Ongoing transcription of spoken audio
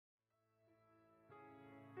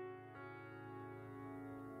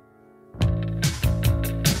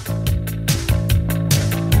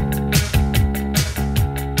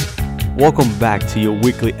Welcome back to your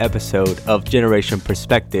weekly episode of Generation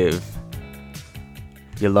Perspective.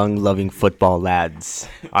 Your lung-loving football lads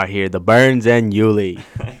are here, the Bernz and Uli.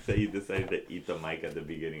 I thought you decided to eat the mic at the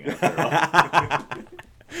beginning after all.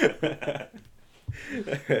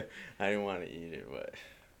 I didn't want to eat it, but...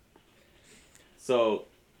 So,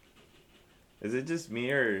 is it just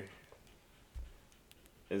me or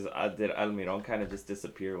did Almiron kind of just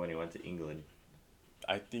disappear when he went to England?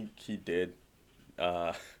 I think he did.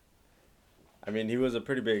 I mean, he was a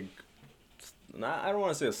pretty big... I don't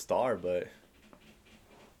want to say a star, but...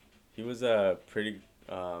 He was a pretty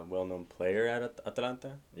well-known player at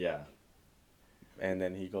Atlanta. Yeah. And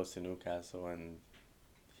then he goes to Newcastle, and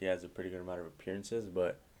he has a pretty good amount of appearances,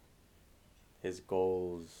 but his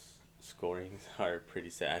scorings are pretty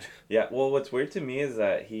sad. Yeah, well, what's weird to me is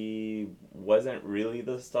that he wasn't really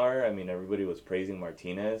the star. I mean, everybody was praising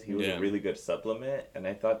Martinez. He was a really good supplement, and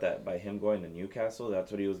I thought that by him going to Newcastle, that's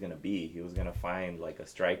what he was going to be. He was going to find, like, a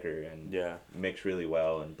striker and mix really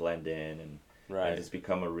well and blend in and just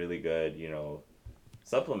become a really good,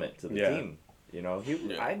 supplement to the team.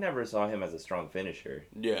 I never saw him as a strong finisher.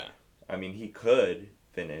 Yeah. I mean, he could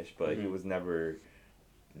finish, but he was never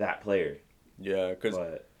that player. Yeah, because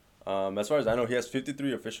as far as I know, he has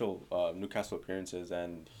 53 official Newcastle appearances,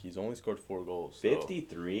 and he's only scored 4 goals.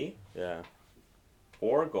 53? Yeah.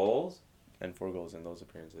 4 goals? And 4 goals in those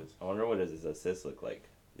appearances. I wonder what his assists look like.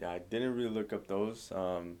 Yeah, I didn't really look up those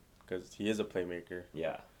because he is a playmaker.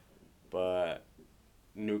 Yeah. But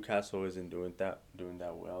Newcastle isn't doing that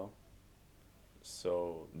well.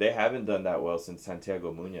 So they haven't done that well since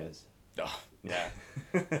Santiago Muñoz. Oh, yeah.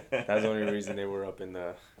 That's the only reason they were up in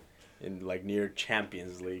near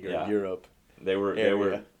Champions League or Europe. They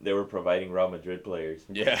were providing Real Madrid players.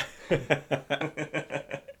 Yeah.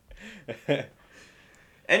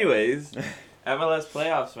 Anyways, MLS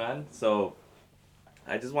playoffs, man. So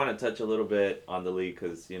I just want to touch a little bit on the league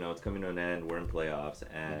because it's coming to an end. We're in playoffs,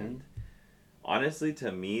 and honestly,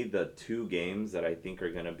 to me, the 2 games that I think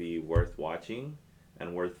are going to be worth watching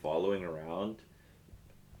and worth following around.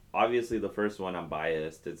 Obviously, the first one, I'm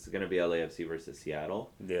biased. It's going to be LAFC versus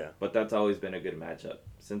Seattle. Yeah. But that's always been a good matchup.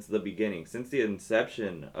 Since the beginning. Since the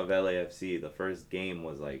inception of LAFC, the first game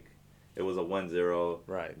was it was a 1-0.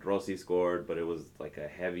 Right. Rossi scored, but it was like a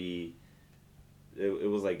heavy... It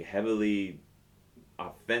was like heavily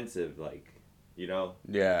offensive,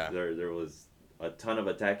 Yeah. There was a ton of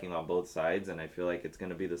attacking on both sides, and I feel like it's going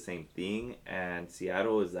to be the same thing. And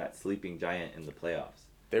Seattle is that sleeping giant in the playoffs.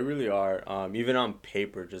 They really are. Even on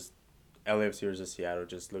paper, just LAFC versus Seattle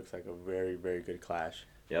just looks like a very, very good clash.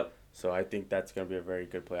 Yep. So I think that's going to be a very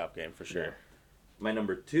good playoff game for sure. Yeah. My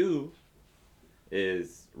number 2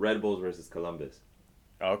 is Red Bulls versus Columbus.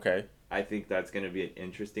 Okay. I think that's going to be an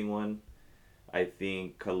interesting one. I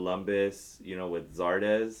think Columbus, with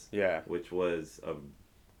Zardes, which was a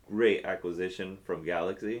great acquisition from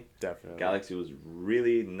Galaxy. Definitely. Galaxy was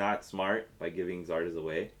really not smart by giving Zardes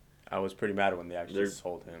away. I was pretty mad when they actually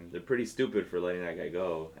sold him. They're pretty stupid for letting that guy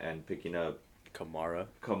go and picking up Kamara.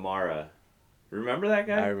 Remember that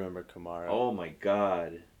guy? I remember Kamara. Oh my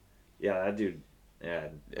God. Yeah, that dude. Yeah,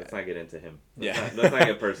 let's not get into him. Let's not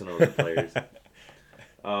get personal with the players.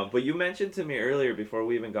 But you mentioned to me earlier before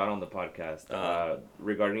we even got on the podcast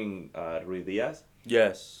regarding Rui Diaz.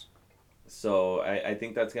 Yes. So I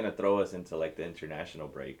think that's going to throw us into the international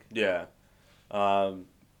break. Yeah.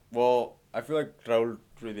 Well, I feel like Raul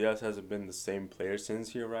Rui Diaz hasn't been the same player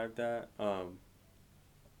since he arrived at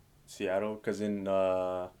Seattle. Because in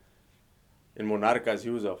Monarcas, he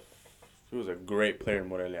was a great player in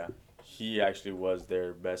Morelia. He actually was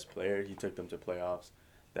their best player. He took them to playoffs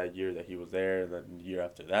that year that he was there. The year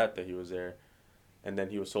after that he was there. And then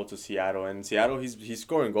he was sold to Seattle. And in Seattle, he's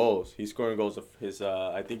scoring goals. He's scoring goals.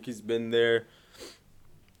 I think he's been there,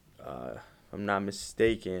 if I'm not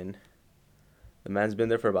mistaken, the man's been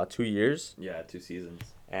there for about 2 years. Yeah, 2 seasons.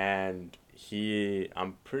 And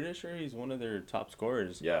I'm pretty sure he's one of their top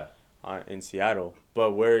scorers. Yeah. In Seattle.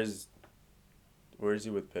 But where is he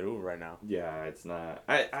with Peru right now? Yeah, it's not.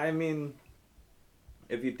 I mean,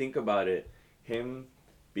 if you think about it, him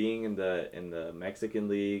being in the Mexican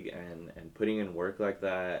league and putting in work like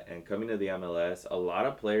that and coming to the MLS, a lot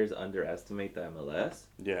of players underestimate the MLS.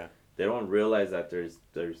 Yeah. They don't realize that there's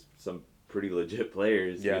some pretty legit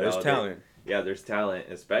players. Yeah, there's talent. There's talent,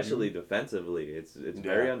 especially defensively. It's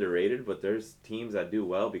very underrated, but there's teams that do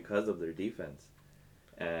well because of their defense.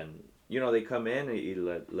 And they come in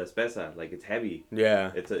and les pesa, it's heavy.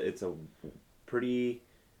 Yeah. It's a pretty,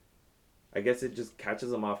 I guess it just catches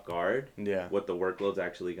them off guard. Yeah. What the workload's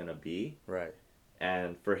actually going to be. Right.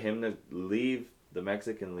 And for him to leave the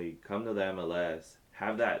Mexican league, come to the MLS,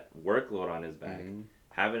 have that workload on his back,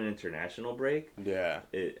 have an international break, Yeah.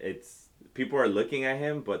 It's people are looking at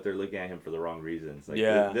him, but they're looking at him for the wrong reasons. Like,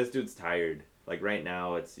 this dude's tired. Like, right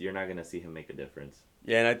now, you're not gonna see him make a difference.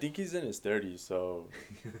 Yeah, and I think he's in his 30s, so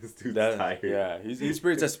this dude's tired. Yeah, he's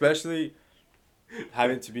pretty, especially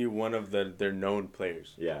having to be one of their known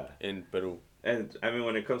players. Yeah. In Peru. And I mean,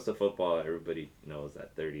 when it comes to football, everybody knows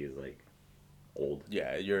that 30 is like old.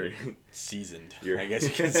 Yeah, you're seasoned. I guess you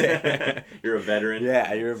can say. You're a veteran.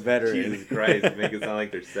 Yeah, you're a veteran. Jesus Christ, make it sound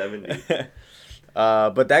like they're 70.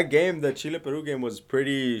 But that game, the Chile-Peru game, was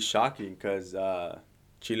pretty shocking because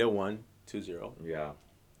Chile won 2-0. Yeah.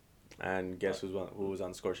 And guess who was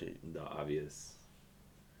on the score sheet? The obvious.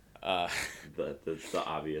 The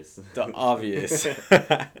obvious. The obvious.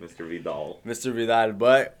 Mr. Vidal. Mr. Vidal.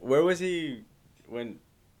 But where was he when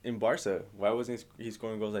in Barca? Why wasn't he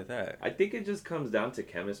scoring goals like that? I think it just comes down to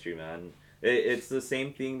chemistry, man. It's the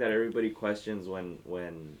same thing that everybody questions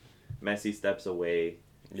when Messi steps away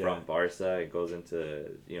from Barca and goes into,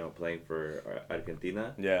 playing for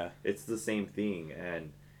Argentina. Yeah. It's the same thing,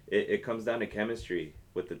 and it comes down to chemistry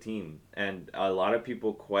with the team. And a lot of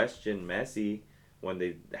people question Messi when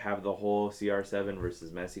they have the whole CR7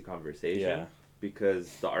 versus Messi conversation,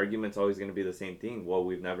 because the argument's always going to be the same thing. Well,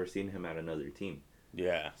 we've never seen him at another team.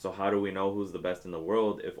 Yeah. So how do we know who's the best in the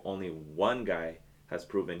world if only one guy has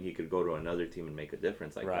proven he could go to another team and make a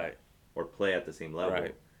difference like that, or play at the same level?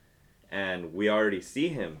 Right. And we already see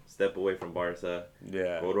him step away from Barca,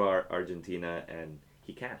 go to Argentina, and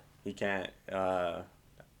he can't. He can't.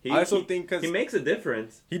 I also think because he makes a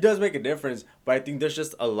difference. He does make a difference, but I think there's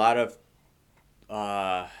just a lot of,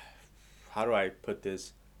 how do I put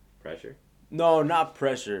this? Pressure? No, not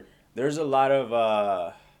pressure. There's a lot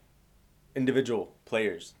of individual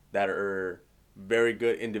players that are very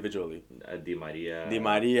good individually. Di Maria.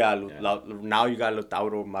 Now you got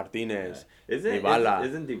Lautaro Martinez. Yeah. Isn't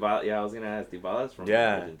Dybala? Yeah, I was gonna ask. Dybala's from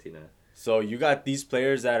Argentina. So you got these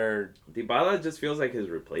players that are. Dybala just feels like his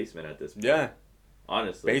replacement at this point. Yeah.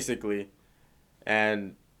 Honestly. Basically,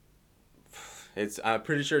 and I'm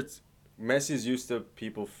pretty sure Messi's used to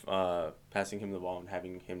people passing him the ball and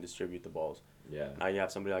having him distribute the balls. Yeah. Now you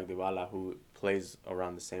have somebody like Dybala who plays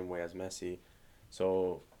around the same way as Messi,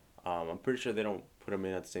 so I'm pretty sure they don't put them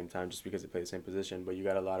in at the same time just because they play the same position. But you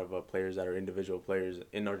got a lot of players that are individual players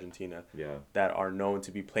in Argentina that are known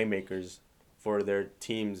to be playmakers for their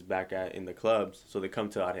teams in the clubs. So they come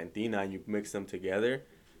to Argentina and you mix them together.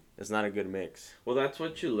 It's not a good mix. Well, that's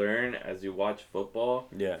what you learn as you watch football.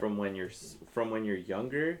 Yeah. From when you're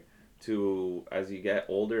younger to as you get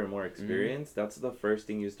older and more experienced. That's the first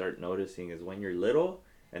thing you start noticing is when you're little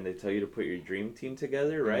and they tell you to put your dream team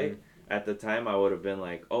together, right? At the time, I would have been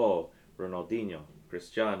like, oh, Ronaldinho,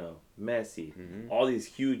 Cristiano, Messi, all these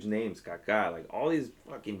huge names, Kaká, like all these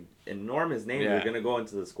fucking enormous names are gonna go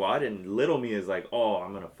into the squad, and little me is like, oh,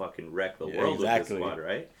 I'm gonna fucking wreck the world with this squad,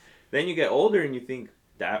 right? Then you get older and you think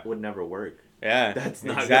that would never work. Yeah, that's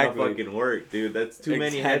not gonna fucking work, dude. That's too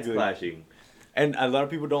many heads clashing. And a lot of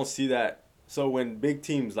people don't see that. So when big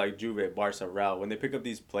teams like Juve, Barca, Real, when they pick up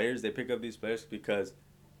these players, because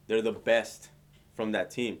they're the best from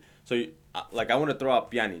that team. So, I want to throw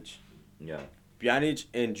out Pjanic. Yeah. Pjanic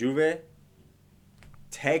in Juve,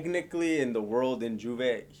 technically in the world in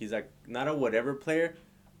Juve, he's like not a whatever player,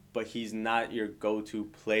 but he's not your go-to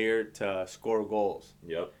player to score goals.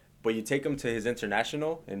 Yep. But you take him to his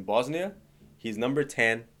international in Bosnia, he's number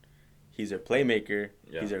 10. He's a playmaker.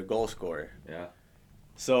 Yeah. He's a goal scorer. Yeah.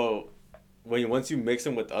 So, once you mix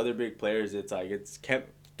him with other big players, it's like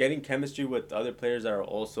getting chemistry with other players that are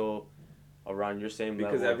also around your same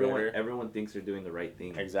level. Because everyone thinks they're doing the right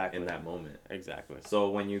thing in that moment. Exactly. So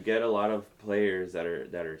when you get a lot of players that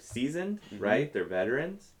are seasoned, right? They're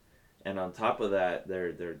veterans, and on top of that,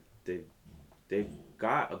 they've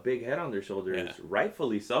got a big head on their shoulders,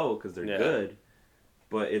 rightfully so, because they're good.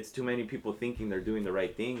 But it's too many people thinking they're doing the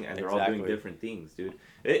right thing, and they're all doing different things, dude.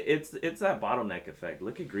 It's that bottleneck effect.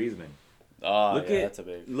 Look at Griezmann. Oh, that's a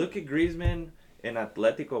big. Look at Griezmann in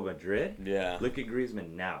Atletico Madrid. Yeah. Look at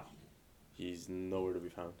Griezmann now. He's nowhere to be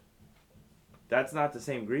found. That's not the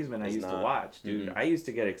same Griezmann I used to watch, dude. I used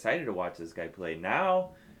to get excited to watch this guy play. Now,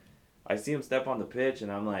 I see him step on the pitch,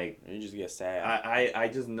 and I'm like, you just get sad. I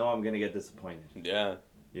just know I'm gonna get disappointed. Yeah.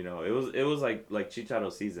 It was like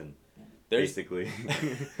Chicharo's season. Basically.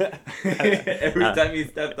 Every time he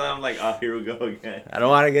stepped on, I'm like, oh, here we go again. I don't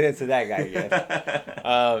want to get into that guy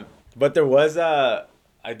again. But there was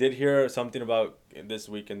I did hear something about this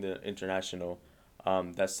week in the international,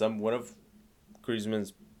 that one of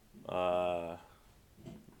Griezmann's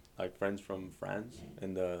friends from France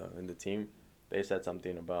in the team, they said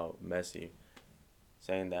something about Messi,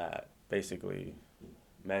 saying that basically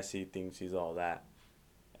Messi thinks he's all that,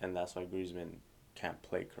 and that's why Griezmann can't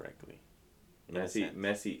play correctly.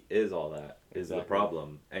 Messi is all that. Is the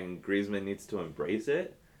problem, and Griezmann needs to embrace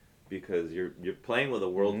it because you're playing with a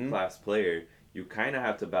world class player. You kind of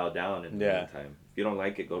have to bow down in the meantime. If you don't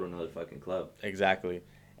like it, go to another fucking club. Exactly,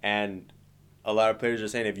 and a lot of players are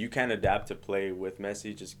saying if you can't adapt to play with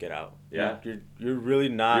Messi, just get out. Yeah, you're really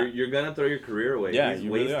not. You're gonna throw your career away. Yeah, he's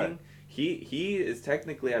you wasting. really are. He is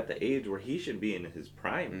technically at the age where he should be in his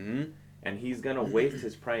prime, and he's gonna waste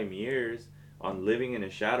his prime years on living in a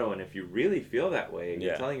shadow. And if you really feel that way,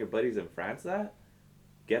 you're telling your buddies in France that,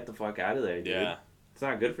 get the fuck out of there, dude. Yeah, it's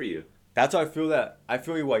not good for you. That's how I feel.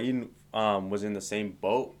 Higuain was in the same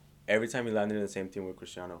boat every time he landed in the same team with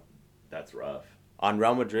Cristiano. That's rough. On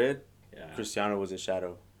Real Madrid, Cristiano was his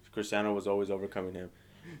shadow. Cristiano was always overcoming him.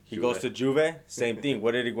 He goes to Juve, same thing.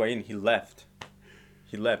 What did Higuain? He left.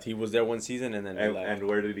 He was there one season and then he left. And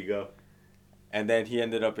where did he go? And then he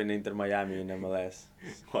ended up in Inter Miami in MLS.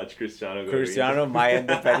 Watch Cristiano go. Cristiano might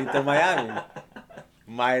end up at Inter Miami.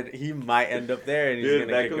 He might end up there and he's going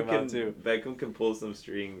to kick him out too. Beckham can pull some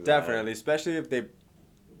strings. Definitely, especially if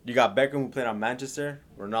you got Beckham who played on Manchester,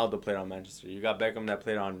 Ronaldo played on Manchester. You got Beckham that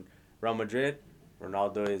played on Real Madrid.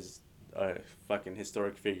 Ronaldo is a fucking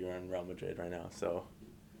historic figure in Real Madrid right now. So,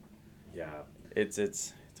 yeah,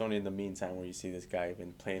 it's only in the meantime where you see this guy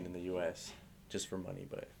been playing in the U.S. just for money.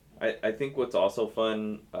 But I think what's also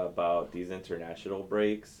fun about these international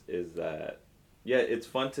breaks is that, it's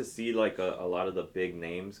fun to see like a lot of the big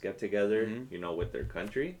names get together, with their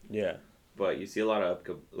country. Yeah. But you see a lot of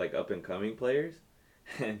up and coming players,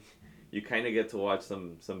 and you kind of get to watch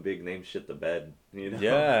some big names shit the bed.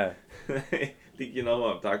 Yeah. I think you know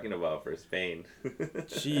what I'm talking about for Spain.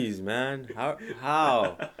 Jeez, man,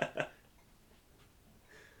 how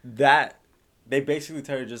that they basically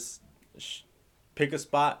tell you just pick a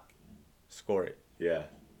spot, score it. Yeah.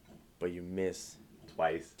 But you miss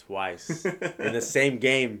twice in the same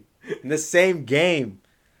game.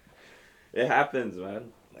 It happens,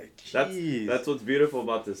 man. Like, that's what's beautiful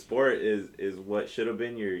about this sport is what should have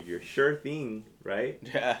been your sure thing, right?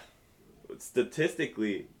 Yeah.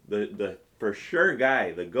 Statistically, the for sure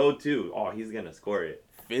guy, the go-to, he's gonna score it.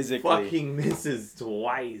 Physically, fucking misses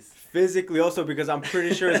twice. Physically, also because I'm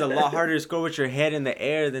pretty sure it's a lot harder to score with your head in the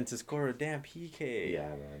air than to score a damn PK. Yeah,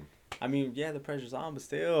 man. I mean, the pressure's on, but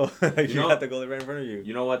still, you got the goalie right in front of you.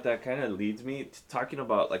 You know what? That kind of leads me to talking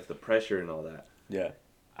about like the pressure and all that. Yeah.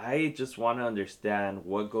 I just want to understand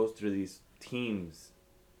what goes through these teams'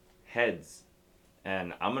 heads,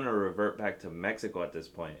 and I'm gonna revert back to Mexico at this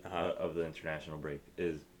point of the international break.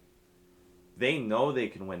 Is they know they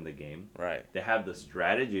can win the game. Right. They have the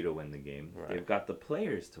strategy to win the game. Right. They've got the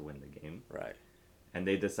players to win the game. Right. And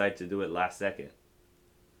they decide to do it last second.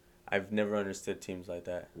 I've never understood teams like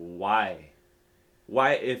that. Why?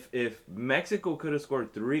 Why, if Mexico could have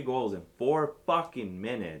scored 3 goals in 4 fucking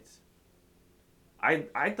minutes,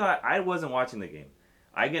 I thought I wasn't watching the game.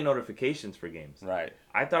 I get notifications for games. Right.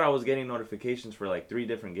 I thought I was getting notifications for like 3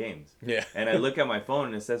 different games. Yeah. And I look at my phone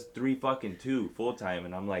and it says 3-2 full time,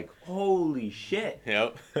 and I'm like, holy shit.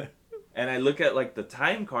 Yep. And I look at like the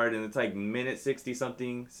time card and it's like minute 60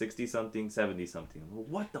 something, 70 something.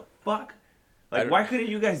 What the fuck? Like, why couldn't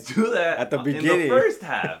you guys do that at the beginning? In the first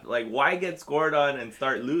half? Like, why get scored on and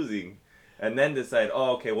start losing, and then decide,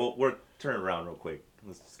 okay, well, we're turn around real quick.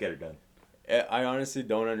 Let's just get it done. I honestly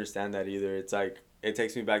don't understand that either. It's like it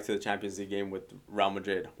takes me back to the Champions League game with Real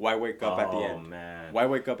Madrid. Why wake up at the end? Oh man, why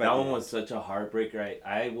wake up at the end? That one was such a heartbreak, right?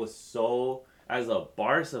 I was so, as a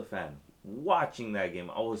Barca fan, watching that game,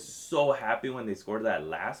 I was so happy when they scored that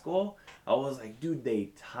last goal. I was like, dude,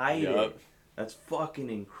 they tied it. That's fucking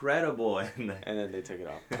incredible. And then they took it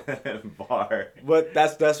off. Bar. But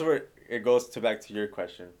that's where it goes back to your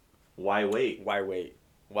question. Why wait? Why wait?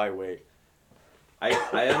 Why wait?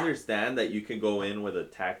 I understand that you can go in with a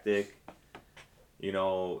tactic,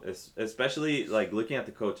 especially like looking at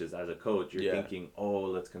the coaches. As a coach, you're thinking,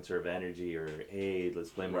 let's conserve energy, or hey, let's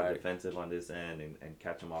play more defensive on this end and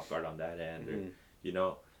catch them off guard on that end.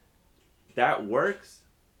 Or, that works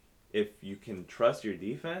if you can trust your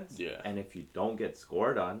defense, and if you don't get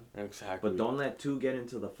scored on. Exactly. But don't let 2 get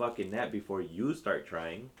into the fucking net before you start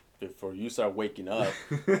trying. Before you start waking up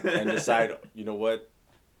and decide, you know what?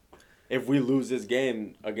 If we lose this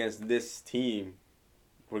game against this team,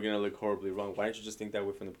 we're gonna look horribly wrong. Why don't you just think that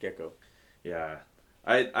way from the get-go? Yeah,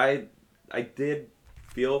 I did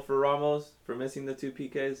feel for Ramos for missing the 2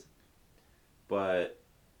 PKs, but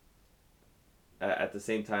at the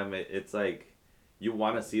same time, it's like, you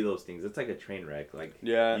want to see those things. It's like a train wreck. Like,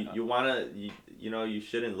 you want to, you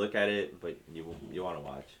shouldn't look at it, but you want to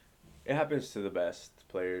watch. It happens to the best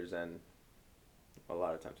players, and a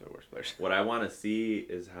lot of times they're the worst players. What I want to see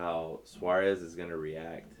is how Suarez is gonna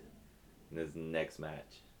react in his next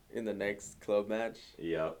match. In the next club match.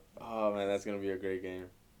 Yep. Oh man, that's gonna be a great game.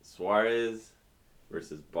 Suarez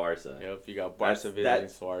versus Barca. Yep, you got Barca visiting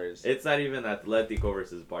Suarez. It's not even Atletico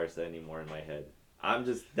versus Barca anymore in my head. I'm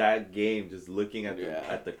just that game, just looking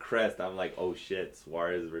at the crest. I'm like, oh shit,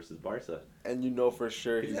 Suarez versus Barca. And you know for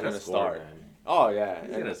sure he's gonna score, start. man. Oh yeah,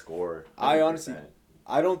 He's gonna score. 100%. I honestly,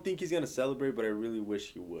 I don't think he's gonna celebrate, but I really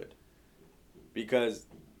wish he would, because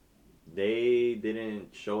they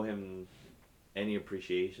didn't show him any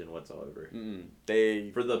appreciation whatsoever.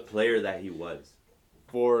 For the player that he was.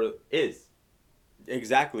 Is.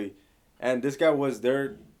 Exactly. And this guy was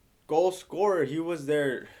their goal scorer. He was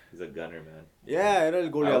their... He's a gunner, man. Yeah, era el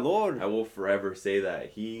goleador. I will forever say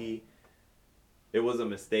that. It was a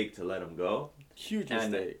mistake to let him go. Huge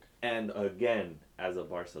mistake. And again, as a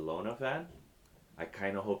Barcelona fan, I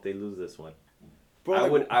kind of hope they lose this one.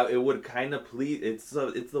 Bro, it would kind of please... It's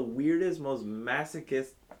the weirdest, most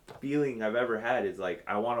masochist feeling I've ever had. It's like,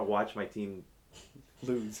 I want to watch my team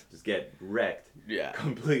lose, just get wrecked,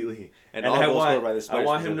 completely. And I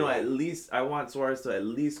want him to I want Suarez to at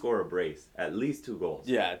least score a brace, at least 2 goals.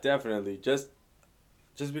 Yeah, definitely. Just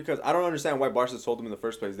because I don't understand why Barca sold him in the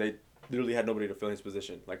first place. They literally had nobody to fill his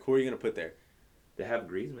position. Like, who are you gonna put there? They have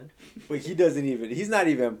Griezmann. But he's not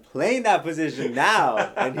even playing that position now,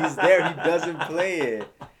 and he's there. He doesn't play it.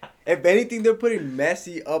 If anything, they're putting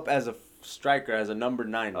Messi up as a striker, as a number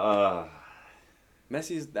 9.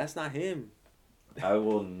 That's not him. I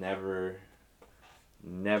will never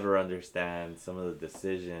understand some of the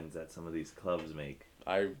decisions that some of these clubs make.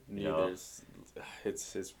 It's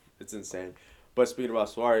insane. But speaking about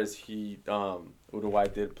Suarez, Uruguay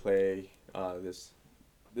did play this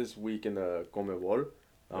week in the Conmebol,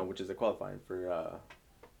 which is the qualifying for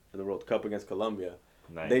the World Cup against Colombia.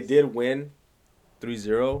 Nice. They did win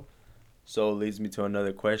 3-0, so it leads me to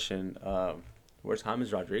another question. Where's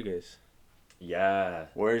James Rodriguez? Yeah.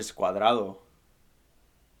 Where's Cuadrado?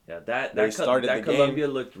 Yeah, that Colombia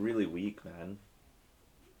looked really weak, man.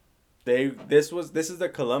 This is the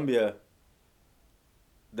Colombia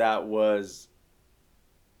that was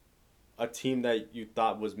a team that you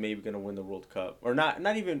thought was maybe gonna win the World Cup, or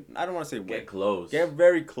not even. I don't want to say win. Get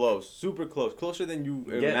very close, super close, closer than you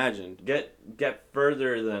imagined. Get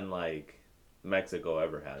further than like Mexico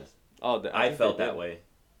ever has. Oh, I felt that way.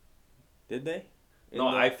 Did they?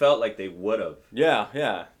 I felt like they would have.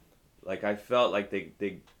 Yeah. Like, I felt like they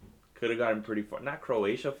could have gotten pretty far. Not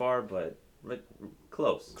Croatia far, but like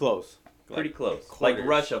close. Pretty close. Quarters. Like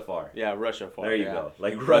Russia far. Yeah, Russia far. There you go.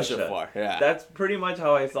 Like Russia far. Yeah. That's pretty much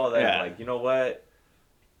how I saw that. Yeah. Like, you know what?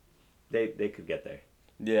 They could get there.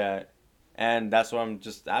 Yeah. And that's what I'm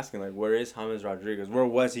just asking. Like, where is James Rodriguez? Where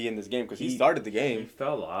was he in this game? Because he started the game. He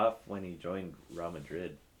fell off when he joined Real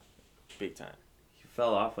Madrid. Big time. He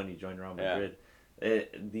fell off when he joined Real Madrid.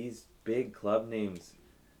 These big club names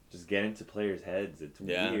just get into players' heads. It's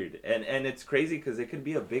weird. And it's crazy because it could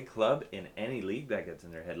be a big club in any league that gets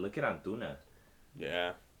in their head. Look at Antuna.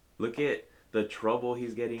 Yeah. Look at the trouble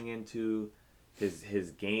he's getting into,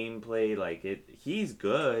 his gameplay. Like, he's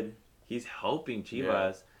good. He's helping Chivas.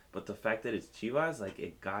 Yeah. But the fact that it's Chivas, like,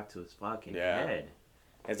 it got to his fucking head.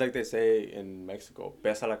 It's like they say in Mexico,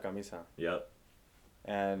 pesa la camisa. Yep.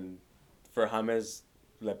 And for James,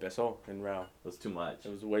 le pesó in Real. It was too much.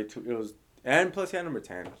 It was way too... It was... And plus he had number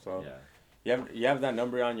 10, so you have that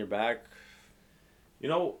number on your back. You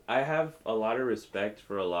know, I have a lot of respect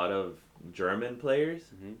for a lot of German players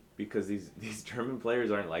because these German players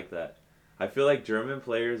aren't like that. I feel like German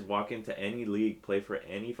players walk into any league, play for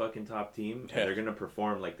any fucking top team, and they're gonna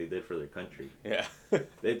perform like they did for their country. Yeah,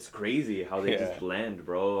 it's crazy how they just blend,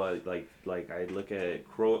 bro. Like I look at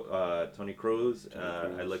Tony Cruz.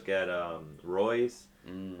 I look at Royce.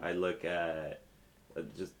 I look at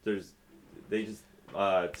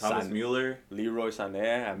Thomas Mueller, Leroy Sané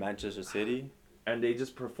at Manchester City, and they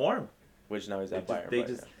just perform. Which now he's at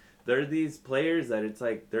Bayern. They're these players that it's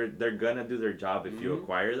like they're gonna do their job if you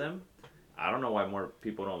acquire them. I don't know why more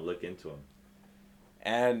people don't look into them.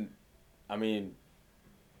 And, I mean,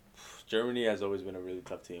 Germany has always been a really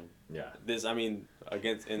tough team. Yeah. I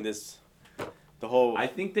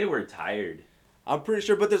think they were tired. I'm pretty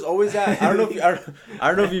sure, but there's always that. I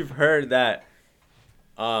don't know if you've heard that.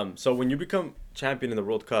 So when you become champion in the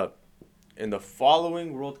World Cup, in the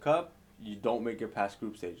following World Cup, you don't make it past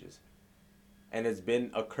group stages. And it's been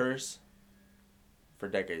a curse for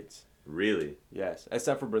decades. Really? Yes,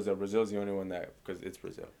 except for Brazil. Brazil's the only one that, because it's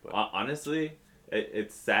Brazil. But. Honestly,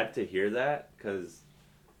 it's sad to hear that because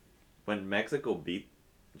when Mexico beat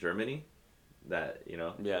Germany,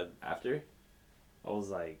 after, I was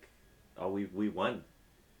like, oh, we won.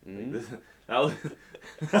 Mm-hmm. Like, that was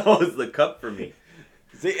that was the cup for me.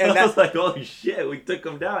 See, And and I was that, like, holy shit, we took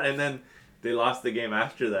them down, and then they lost the game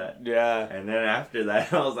after that. yeah. And then after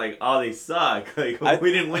that, I was like, oh, they suck. Like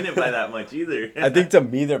we didn't win it by that much either. I think to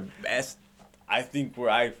me their best. I think where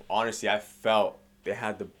I felt they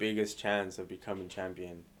had the biggest chance of becoming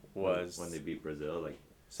champion was when they beat Brazil, like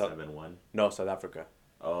South, 7-1. No, South Africa.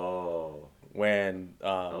 Oh. When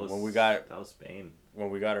that was Spain. When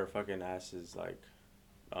we got our fucking asses like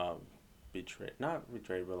not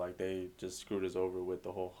betrayed, but like they just screwed us over with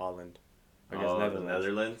the whole Holland against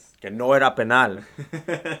Netherlands. Que no era penal.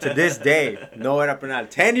 To this day, no era penal.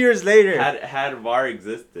 10 years later. Had VAR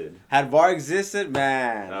existed.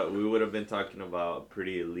 Man. We would have been talking about a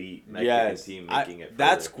pretty elite Mexican team making it further.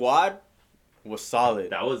 That squad was solid.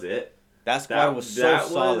 That was it. That squad was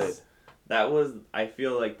solid. That was, I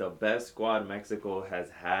feel like, the best squad Mexico has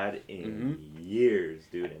had in years,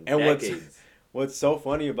 dude, in decades. What's so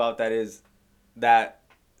funny about that is that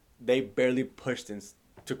they barely pushed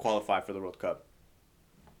to qualify for the World Cup.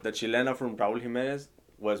 The Chilena from Raúl Jiménez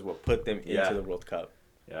was what put them into the World Cup.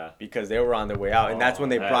 Yeah. Because they were on their way out. And that's when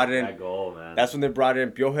they brought in... That goal, man. That's when they brought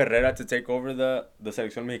in Pio Herrera to take over the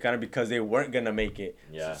Selección Mexicana because they weren't going to make it.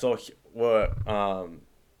 Yeah. So what El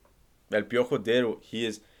Piojo did,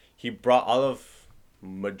 he brought all of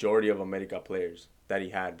majority of America players that he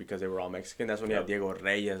had because they were all Mexican. That's when he had Diego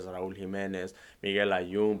Reyes, Raúl Jiménez, Miguel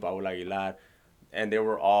Ayun, Paul Aguilar. And they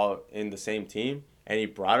were all in the same team. And he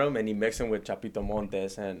brought them and he mixed them with Chapito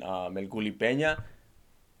Montes and El Guli Peña.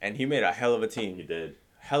 And he made a hell of a team. He did.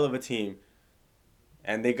 Hell of a team.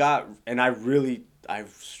 And I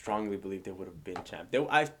strongly believe they would have been champ.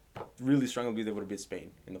 I really strongly believe they would have beat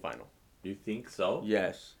Spain in the final. You think so?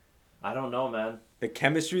 Yes. I don't know, man. The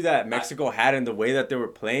chemistry that Mexico had and the way that they were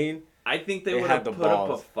playing. I think they would have put up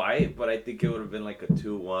a fight, but I think it would have been like a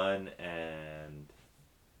 2-1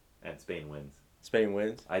 and Spain wins. Spain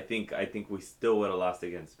wins. I think we still would have lost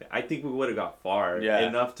against Spain. I think we would have got far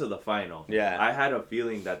enough to the final. Yeah. I had a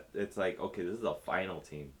feeling that it's like, okay, this is a final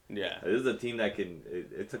team. Yeah. This is a team that can.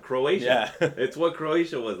 It's a Croatia. Yeah. It's what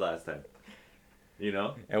Croatia was last time. You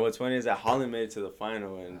know. And what's funny is that Holland made it to the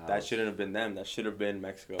final, and that shouldn't have been them. That should have been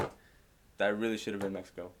Mexico. That really should have been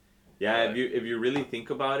Mexico. Yeah. If you really think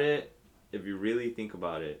about it,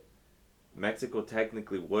 Mexico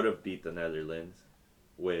technically would have beat the Netherlands,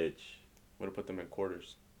 which would have put them in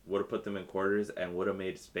quarters. And would have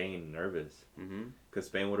made Spain nervous. Because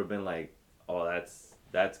Spain would have been like, oh,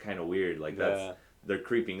 that's kind of weird. Like, they're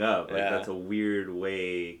creeping up. Like, that's a weird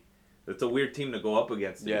way. That's a weird team to go up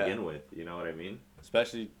against to begin with. You know what I mean?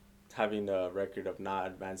 Especially having the record of not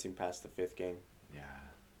advancing past the 5th game. Yeah.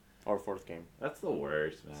 Or 4th game. That's the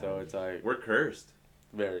worst, man. So it's like... We're cursed.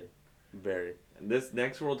 Very. Very. And this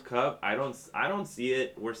next World Cup, I don't see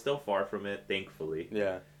it. We're still far from it, thankfully.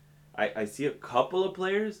 Yeah. I see a couple of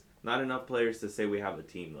players, not enough players to say we have a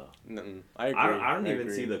team though. I agree. I don't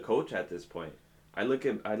even see the coach at this point. I look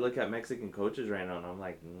at Mexican coaches right now and I'm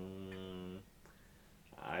like,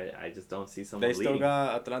 I just don't see someone. They still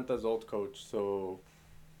got Atlanta's old coach, so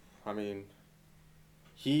I mean,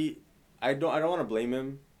 I don't want to blame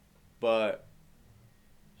him, but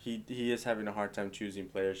he is having a hard time choosing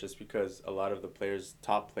players just because a lot of the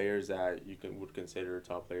top players that you would consider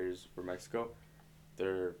top players for Mexico,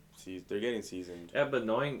 they're getting seasoned. Yeah, but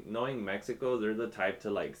knowing Mexico, they're the type to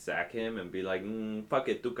like sack him and be like, fuck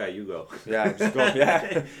it, Tuca, you go. Yeah, just go.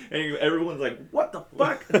 Yeah. And everyone's like, what the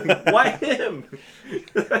fuck? Why him?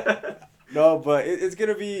 No, but it's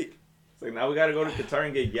gonna be. It's like now we gotta go to Qatar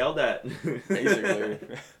and get yelled at. Basically,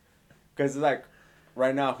 because like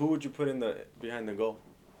right now, who would you put behind the goal?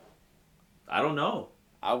 I don't know.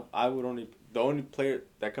 I would the only player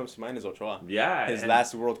that comes to mind is Ochoa. Yeah, his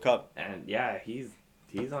last World Cup. And yeah, he's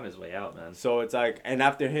on his way out, man. So it's like, and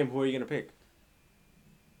after him, who are you gonna pick?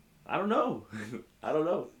 I don't know.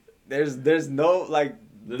 There's no like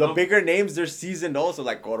bigger names. They're seasoned also,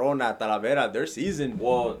 like Corona, Talavera. They're seasoned.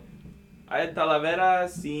 Well, Talavera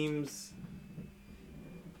seems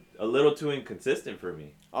a little too inconsistent for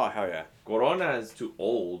me. Oh hell yeah. Corona is too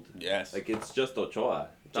old. Yes. Like it's just Ochoa.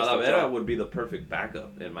 Talavera would be the perfect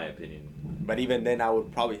backup, in my opinion. But even then, I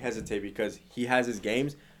would probably hesitate because he has his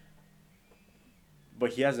games,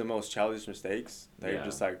 but he has the most childish mistakes. That you're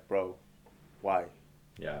just like, bro, why?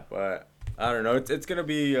 Yeah. But I don't know. It's gonna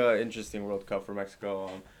be an interesting World Cup for Mexico.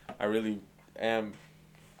 I really am.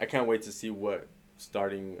 I can't wait to see what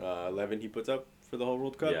starting 11 he puts up for the whole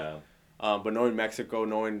World Cup. Yeah. But knowing Mexico,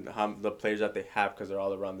 knowing how the players that they have, because they're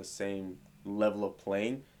all around the same level of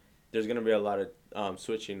playing, there's gonna be a lot of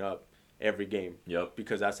switching up every game. Yep.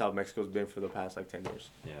 Because that's how Mexico's been for the past like 10 years.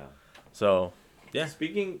 Yeah. So Yeah.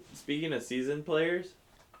 Speaking of seasoned players,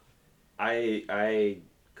 I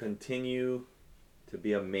continue to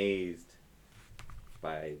be amazed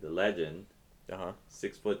by the legend.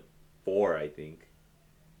 6'4", I think.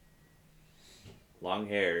 Long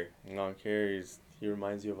hair. Long hair. He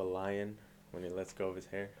reminds you of a lion when he lets go of his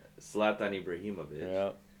hair. Zlatan Ibrahimovic.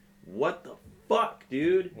 Yeah. What the fuck,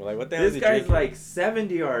 dude? Well, like, what the hell? This guy's like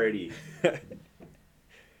 70 already.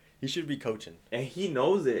 He should be coaching. And he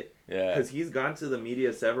knows it. Yeah. Because he's gone to the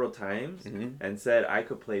media several times and said, I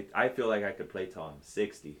feel like I could play till I'm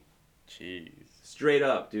 60. Jeez. Straight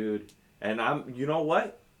up, dude. And you know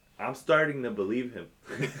what? I'm starting to believe him.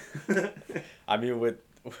 I mean,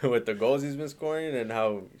 with the goals he's been scoring and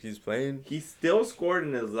how he's playing. He still scored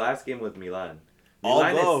in his last game with Milan.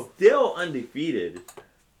 Although, is still undefeated.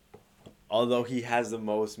 Although he has the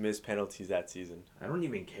most missed penalties that season. I don't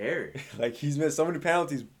even care. Like, he's missed so many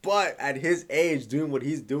penalties, but at his age, doing what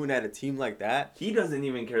he's doing at a team like that. He doesn't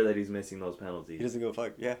even care that he's missing those penalties. He doesn't give a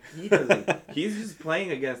fuck, yeah. He doesn't. He's just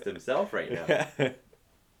playing against himself right now. Yeah.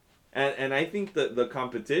 And I think the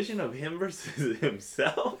competition of him versus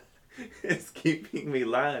himself is keeping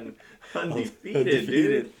Milan undefeated,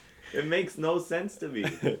 dude. It makes no sense to me.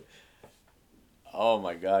 Oh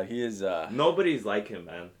my god, he is Nobody's like him,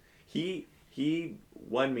 man. He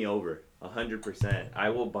won me over 100%. I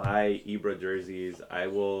will buy Ibra jerseys. I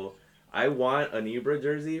want an Ibra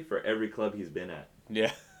jersey for every club he's been at.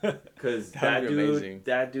 Yeah. Cuz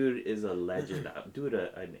that dude is a legend. Dude,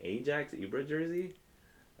 an Ajax Ibra jersey?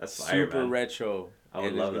 That's fire, super man. retro. I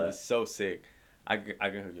would love that. So sick. I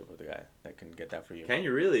can hook you up with the guy that can get that for you. Can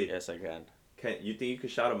you really? Yes, I can. You think you could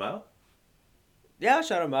shout him out? Yeah, I'll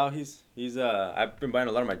shout him out. He's I've been buying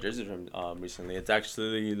a lot of my jerseys from him recently. It's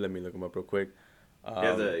actually, let me look him up real quick.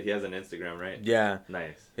 He has an Instagram, right? Yeah.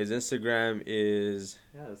 Nice. His Instagram is...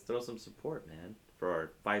 Yeah, let's throw some support, man, for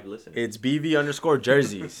our 5 listeners. It's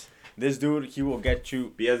BV_jerseys. This dude, he will get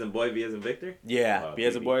you... B as in boy, V as in Victor? Yeah, B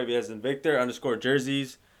as in boy, V as in Victor,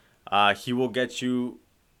 _jerseys. He will get you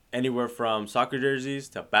anywhere from soccer jerseys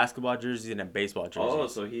to basketball jerseys and then baseball jerseys. Oh,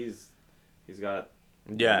 so he's got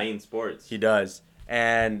the main sports. He does.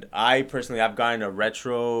 And I personally, I've gotten a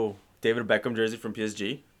retro David Beckham jersey from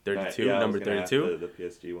PSG, 32, number 32. The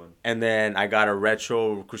PSG one. And then I got a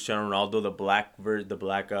retro Cristiano Ronaldo, the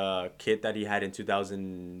black kit that he had in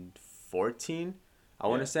 2014, I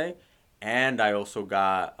want to say. And I also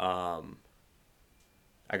got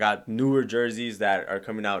newer jerseys that are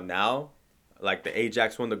coming out now. Like the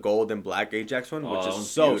Ajax one, the gold and black Ajax one, which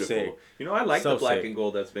is so beautiful. sick. You know, I like the black and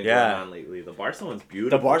gold that's been going on lately. The Barca one's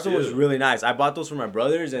beautiful. The Barca one's really nice. I bought those for my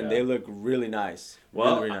brothers, and they look really nice.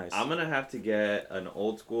 Well, really nice. I'm going to have to get an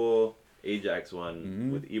old school Ajax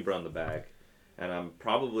one with Ibra on the back. And I'm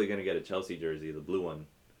probably going to get a Chelsea jersey, the blue one.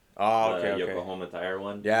 Oh, okay, Yokohama Tire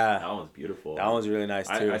one. Yeah. That one's beautiful. That one's really nice,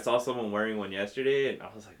 too. I saw someone wearing one yesterday, and I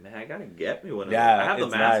was like, man, I got to get me one of those. Yeah, I have the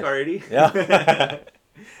mask already. Yeah.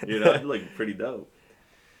 You know, it's like pretty dope.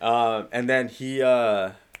 And then he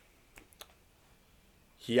actually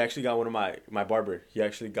got one of my barber. He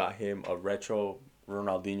actually got him a retro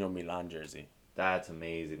Ronaldinho Milan jersey. That's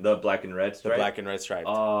amazing. The black and red stripe? The black and red stripe.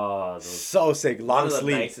 Oh, so sick. Long sleeve.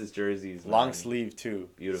 One of the nicest jerseys, man. Long sleeve, too.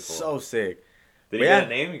 Beautiful. So sick. Did he get a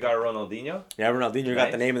name? He got Ronaldinho? Yeah, Ronaldinho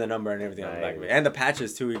got the name and the number and everything on the back of it. And the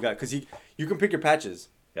patches, too. He got, because you can pick your patches.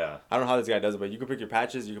 Yeah. I don't know how this guy does it, but you can pick your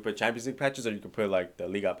patches. You can put Champions League patches, or you can put like the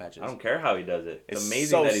Liga patches. I don't care how he does it. It's amazing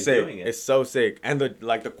so that he's sick. doing it. It's so sick, and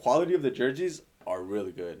the quality of the jerseys are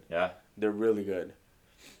really good. Yeah, they're really good.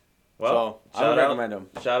 Well, so I would recommend them.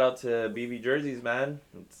 Shout out to BV Jerseys, man.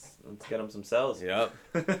 Let's get him some sales. Yep.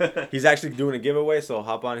 He's actually doing a giveaway, so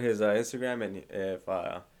hop on his Instagram and if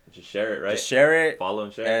just share it, right? Just share it. Follow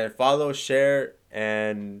and share. And follow, share,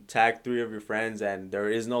 and tag 3 of your friends. And there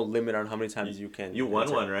is no limit on how many times you can. You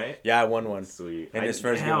won one, right? Yeah, I won one. Sweet. In his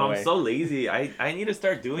first giveaway. I'm so lazy. I need to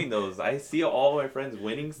start doing those. I see all my friends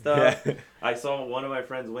winning stuff. Yeah. I saw one of my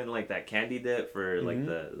friends win like that candy dip for like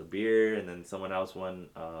the beer, and then someone else won.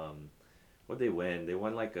 What'd they win? They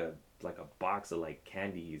won like a box of like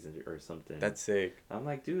candies or something. That's sick. I'm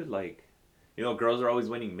like, dude, like. You know, girls are always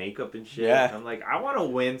winning makeup and shit. Yeah. I'm like, I want to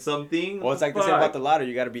win something. Well, it's like they say about the lottery.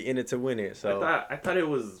 You got to be in it to win it. So I thought it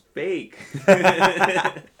was fake.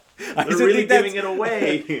 They're really giving it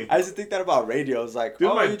away. I used to think that about radio. It's like,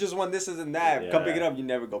 dude, you just won this and that. Yeah. Come pick it up. You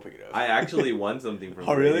never go pick it up. I actually won something from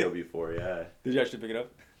radio before, yeah. Did you actually pick it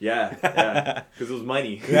up? Yeah. Because it was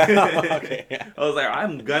money. Yeah. Okay. Yeah. I was like,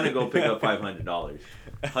 I'm going to go pick up $500.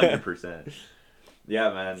 100%.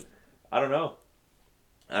 Yeah, man. I don't know.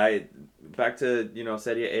 Back to,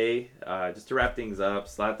 Serie A, just to wrap things up,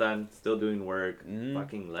 Zlatan still doing work.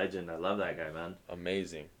 Fucking legend. I love that guy, man.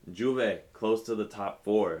 Amazing. Juve, close to the top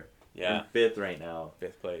 4. Yeah. In 5th right now.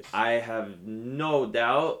 5th place. I have no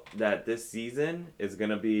doubt that this season is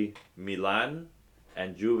going to be Milan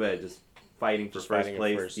and Juve just fighting for first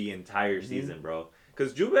place the entire season, bro.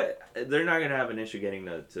 Because Juve, they're not going to have an issue getting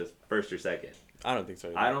to first or second. I don't think so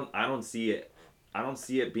either. I don't see it. I don't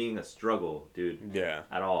see it being a struggle, dude. Yeah.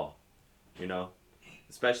 At all.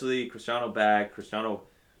 Especially Cristiano back. Cristiano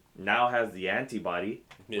now has the antibody,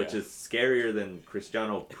 which is scarier than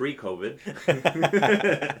Cristiano pre-COVID.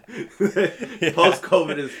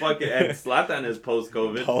 Post-COVID is fucking... And Zlatan is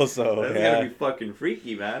post-COVID. Also, That's gonna be fucking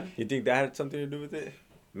freaky, man. You think that had something to do with it?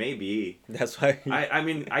 Maybe. That's why... I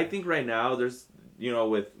mean, I think right now there's...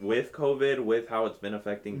 with COVID, with how it's been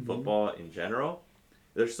affecting football in general,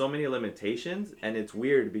 there's so many limitations, and it's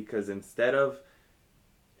weird because instead of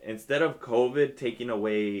COVID taking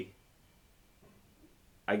away,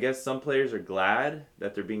 I guess some players are glad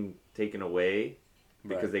that they're being taken away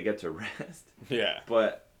because they get to rest. Yeah.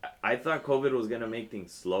 But I thought COVID was gonna make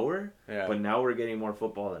things slower. Yeah. But now we're getting more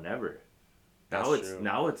football than ever. Now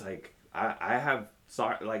it's like I have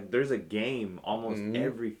there's a game almost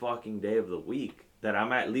every fucking day of the week that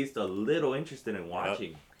I'm at least a little interested in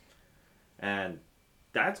watching. Yep. And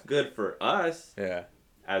that's good for us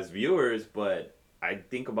as viewers, but I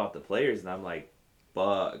think about the players and I'm like,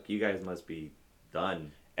 fuck, you guys must be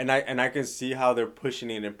done. And I can see how they're pushing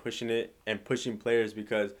pushing players,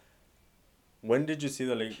 because when did you see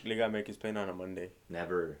the Liga MX playing on a Monday?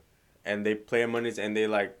 Never. And they play on Mondays, and the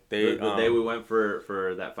day we went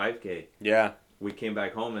for that 5K. Yeah. We came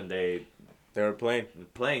back home and they were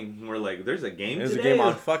playing. We're like, there's a game today? There's a game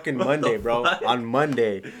on fucking Monday, bro. Fuck? On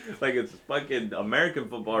Monday. Like it's fucking American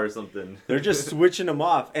football or something. They're just switching them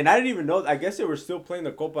off. And I didn't even know. I guess they were still playing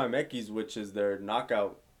the Copa MX, which is their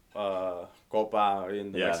knockout Copa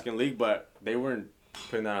in the Mexican League. But they weren't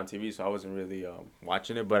putting that on TV, so I wasn't really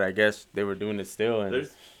watching it. But I guess they were doing it still. And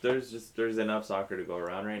there's enough soccer to go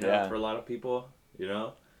around right now for a lot of people,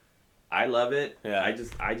 I love it. Yeah.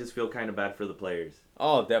 I just feel kind of bad for the players.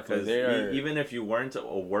 Oh, definitely. Even if you weren't a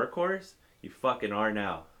workhorse, you fucking are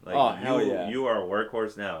now. Like, hell yeah. You are a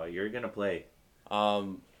workhorse now. You're gonna play.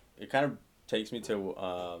 It kind of takes me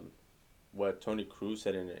to what Tony Cruz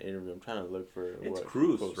said in an interview. I'm trying to look for. It's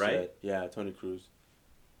Cruz, right? Said. Yeah, Tony Cruz.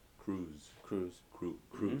 Cruz.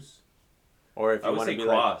 Mm-hmm. Or if you want to be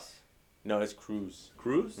Cross. No, it's Cruz.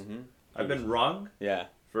 Cruz? Mm-hmm. I've been wrong. Yeah.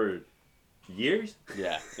 For years?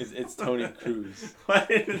 Yeah, it's Tony Cruz. Why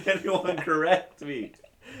didn't anyone correct me?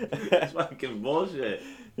 It's fucking bullshit.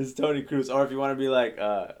 It's Tony Cruz. Or if you want to be like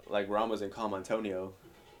Ramos and call him Antonio.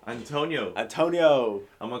 Antonio.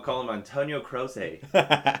 I'm gonna call him Antonio Croce.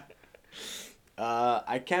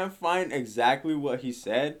 I can't find exactly what he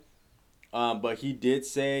said, but he did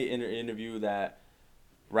say in an interview that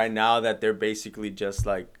right now that they're basically just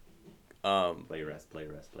like play rest.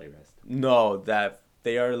 No, that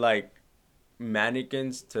they are like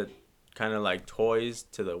mannequins to kind of like toys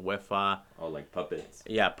to the UEFA. Oh, like puppets.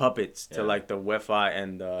 Yeah, puppets to like the UEFA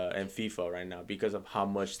and FIFA right now because of how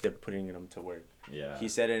much they're putting them to work. Yeah. He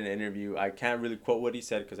said in an interview, I can't really quote what he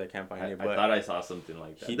said because I can't find it. But I thought I saw something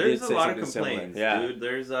like that. There's a lot of complaints, dude.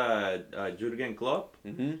 There's Jurgen Klopp.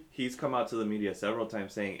 Mm-hmm. He's come out to the media several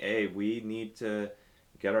times saying, "Hey, we need to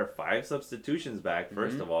get our 5 substitutions back.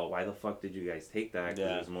 First of all, why the fuck did you guys take that? Because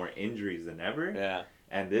there's more injuries than ever." Yeah.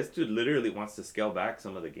 And this dude literally wants to scale back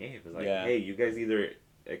some of the games. It's like, hey, you guys either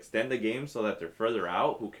extend the game so that they're further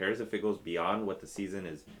out. Who cares if it goes beyond what the season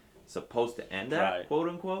is supposed to end at, quote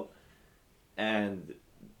unquote. And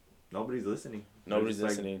nobody's listening. Nobody's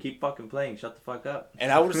listening. Keep fucking playing. Shut the fuck up.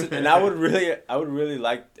 And I would really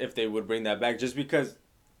like if they would bring that back, just because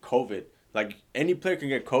COVID. Like any player can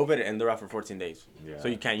get COVID and they're out for 14 days. Yeah. So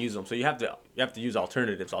you can't use them. So you have to use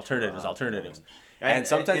alternatives. And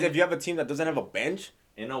sometimes if you have a team that doesn't have a bench.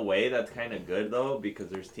 In a way, that's kind of good though, because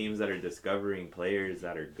there's teams that are discovering players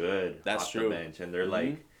that are good off the bench, and they're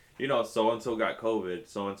like, so and so got COVID,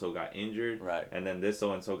 so and so got injured, right? And then this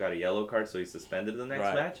so and so got a yellow card, so he's suspended the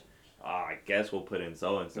next match. I guess we'll put in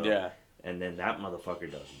so and so. Yeah. And then that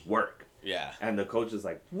motherfucker does work. Yeah. And the coach is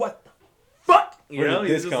like, what the fuck?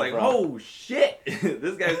 He's just like, oh shit,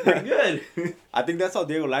 this guy's pretty good. I think that's how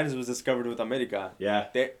Diego Lainez was discovered with America. Yeah.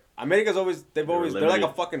 They're like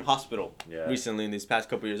a fucking hospital recently in these past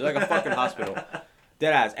couple years. They're like a fucking hospital.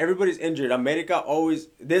 Deadass. Everybody's injured. America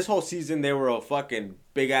this whole season, they were a fucking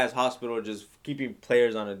big-ass hospital just keeping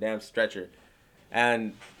players on a damn stretcher.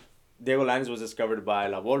 And Diego Lainez was discovered by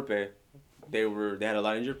La Volpe. They had a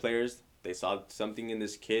lot of injured players. they saw something in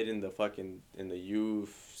this kid in the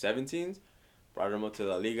U17s, brought him up to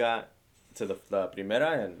the Liga, to the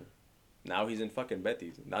Primera, and now he's in fucking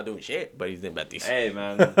Betis. Not doing shit, but he's in Betis. Hey,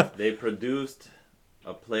 man, they produced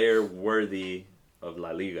a player worthy of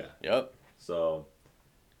La Liga. Yep. So,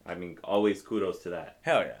 I mean, always kudos to that.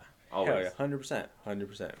 Hell yeah. Always. Hell yeah.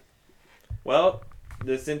 100%. Well,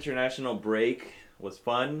 this international break was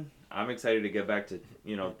fun. I'm excited to get back to,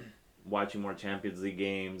 watching more Champions League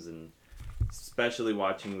games and especially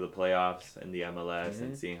watching the playoffs and the MLS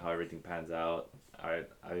and seeing how everything pans out. I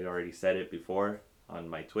already said it before on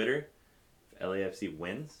my Twitter. If LAFC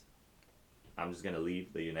wins, I'm just going to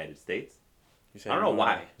leave the United States. I don't know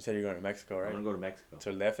why. You said you're going to Mexico, right? I'm going to go to Mexico. To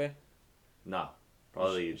el DF? No.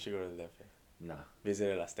 Probably. You should go to the DF. No.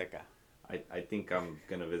 Visit El Azteca. I think I'm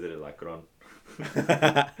going to visit El Acron.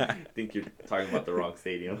 I think you're talking about the wrong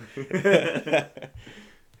stadium.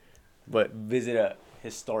 But visit a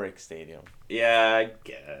historic stadium. Yeah, I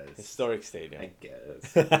guess. Historic stadium. I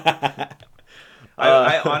guess.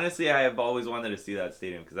 I honestly, I have always wanted to see that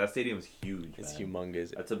stadium because that stadium is huge. It's man.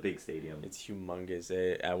 humongous. That's a big stadium. It's humongous.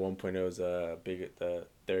 At one point, it was the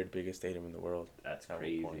third biggest stadium in the world. That's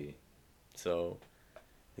crazy. So,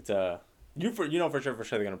 it's for sure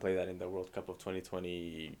they're gonna play that in the World Cup of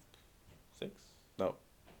 2026. No,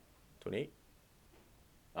 28.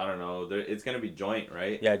 I don't know. It's gonna be joint,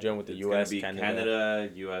 right? Yeah, joint with the U.S. It's gonna be Canada,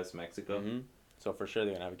 U.S., Mexico. Mm-hmm. So for sure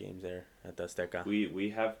they're gonna have games there at the Azteca.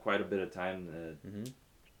 We have quite a bit of time to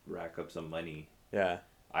rack up some money. Yeah.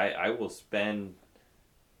 I will spend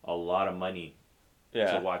a lot of money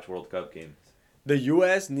to watch World Cup games. The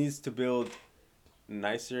U.S. needs to build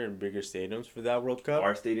nicer and bigger stadiums for that World Cup.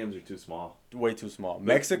 Our stadiums are too small. Way too small.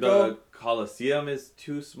 Mexico. The Coliseum is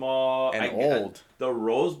too small. And old. The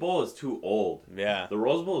Rose Bowl is too old. Yeah. The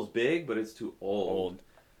Rose Bowl is big, but it's too old.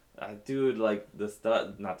 Dude, like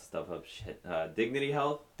not the stuff up shit. Dignity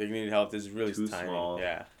Health. Dignity Health is really too tiny. Small.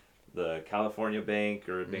 Yeah. The California Bank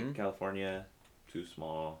or Bank of California, too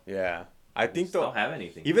small. Yeah. I think don't have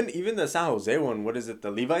anything. Even the San Jose one, what is it?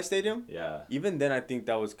 The Levi Stadium? Yeah. Even then, I think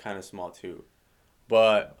that was kind of small too.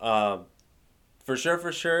 But for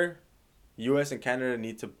sure, U.S. and Canada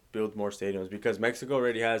need to build more stadiums because Mexico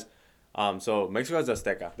already has. So Mexico has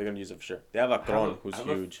Azteca. They're gonna use it for sure. They have Akron, who's huge. I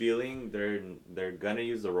have a feeling they're gonna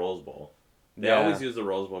use the Rose Bowl. They always use the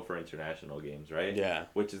Rose Bowl for international games, right? Yeah.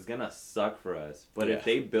 Which is gonna suck for us. But if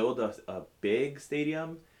they build a big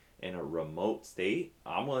stadium in a remote state,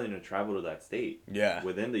 I'm willing to travel to that state. Yeah.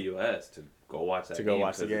 Within the U.S. to go watch that game. To go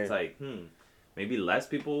watch the game. It's like, maybe less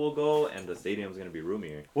people will go, and the stadium's gonna be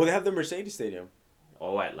roomier. Well, they have the Mercedes Stadium.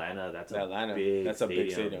 Oh, Atlanta. That's a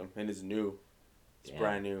big stadium, and it's new. It's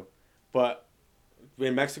brand new. But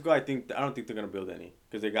in Mexico, I don't think they're gonna build any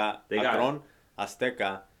because they got Akron,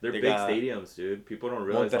 Azteca. They're big stadiums, dude. People don't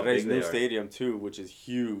realize how big they are. Stadium too, which is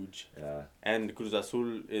huge. Yeah. And Cruz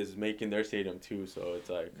Azul is making their stadium too, so it's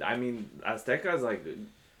like. I mean, Azteca is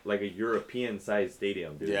like a European-sized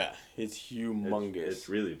stadium, dude. Yeah, it's humongous. It's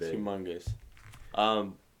really big. It's humongous.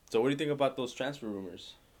 So what do you think about those transfer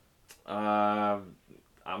rumors? I'm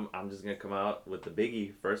just gonna come out with the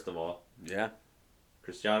biggie first of all. Yeah.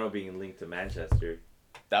 Cristiano being linked to Manchester.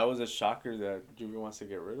 That was a shocker that Juve wants to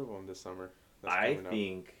get rid of him this summer. I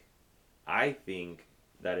think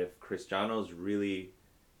that if Cristiano's really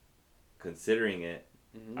considering it,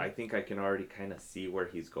 I think I can already kind of see where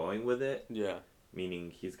he's going with it. Yeah. Meaning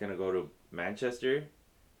he's going to go to Manchester,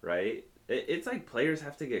 right? It's like players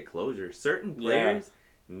have to get closure. Certain players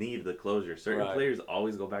need the closure. Certain players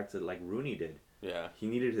always go back to like Rooney did. Yeah. He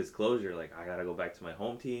needed his closure. Like, I got to go back to my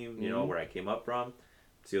home team, you know, where I came up from.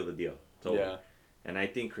 Seal the deal. It's over. Yeah. And I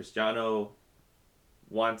think Cristiano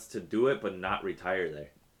wants to do it, but not retire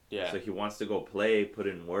there. Yeah. So he wants to go play, put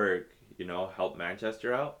in work, you know, help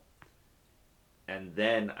Manchester out. And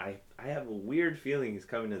then I have a weird feeling he's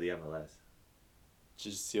coming to the MLS.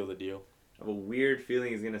 Just seal the deal. I have a weird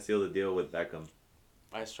feeling he's gonna seal the deal with Beckham.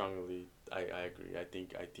 I agree. I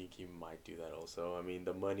think he might do that also. I mean,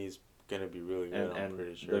 the money's gonna be really good. I'm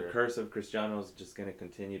pretty sure. The curse of Cristiano is just gonna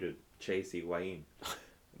continue to chase Higuain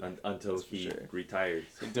until he retires.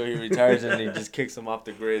 Until he retires and he just kicks him off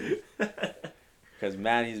the grid. Because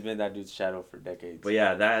man, he's been that dude's shadow for decades. But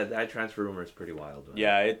yeah, that transfer rumor is pretty wild. Man.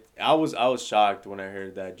 Yeah, I was shocked when I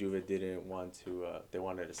heard that Juve didn't want to. They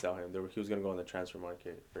wanted to sell him. He was gonna go on the transfer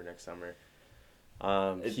market for next summer.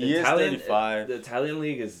 He is 35. The Italian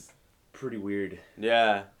league is pretty weird.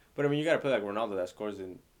 Yeah, but I mean, you gotta play like Ronaldo that scores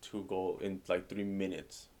in 2 goals in like 3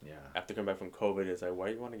 minutes. Yeah. After coming back from COVID, it's like, why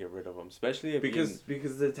do you want to get rid of him? Especially if because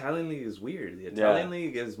the Italian league is weird. The Italian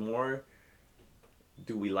league is more.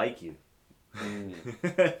 Do we like you?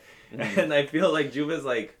 And I feel like Juve's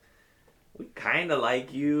like, we kind of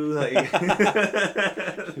like you. Like,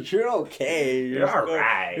 You're okay. You're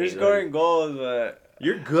alright. You're scoring goals, but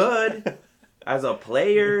you're good as a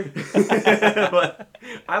player. But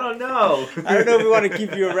I don't know. I don't know if we want to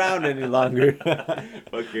keep you around any longer.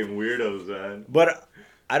 Fucking weirdos, man. But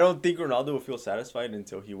I don't think Ronaldo will feel satisfied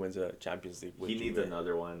until he wins a Champions League. He needs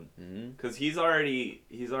another one Mm-hmm. because he's already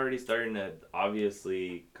starting to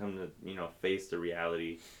obviously come to face the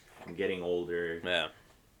reality. I'm getting older. Yeah.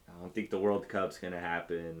 I don't think the World Cup's gonna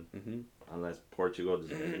happen Mm-hmm. unless Portugal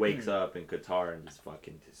just wakes up in Qatar and just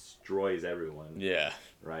fucking destroys everyone. Yeah.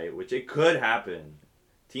 Right? Which it could happen.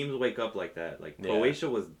 Teams wake up like that. Like Yeah. Croatia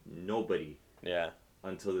was nobody Yeah.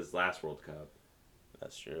 until this last World Cup.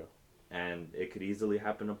 That's true. And it could easily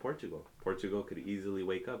happen to Portugal. Portugal could easily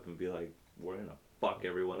wake up and be like, we're gonna fuck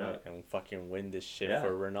everyone up. And fucking win this shit Yeah.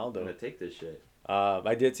 for I'm Ronaldo. gonna take this shit.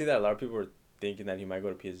 I did see that a lot of people were thinking that he might go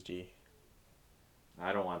to PSG.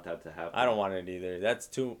 I don't want that to happen. I don't want it either. That's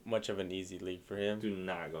too much of an easy league for him. Do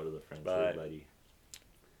not go to the French But- league, buddy.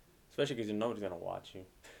 Especially because nobody's going to watch you.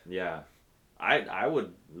 Yeah. I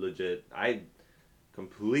would legit... I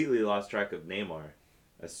completely lost track of Neymar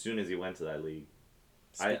as soon as he went to that league.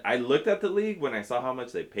 I looked at the league when I saw how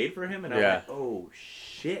much they paid for him, and I was Yeah. like, oh,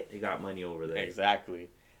 shit, they got money over there. Exactly.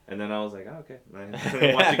 And then I was like, oh, okay. I'm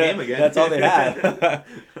gonna watch the game again. That's all they had.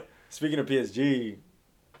 Speaking of PSG,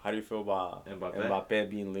 how do you feel about Mbappe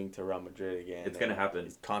being linked to Real Madrid again? It's gonna happen.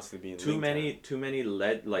 He's constantly being Too linked many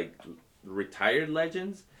retired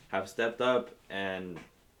legends have stepped up and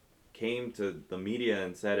came to the media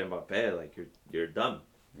and said, Mbappe, like, you're dumb.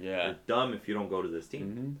 Yeah. You're dumb if you don't go to this team.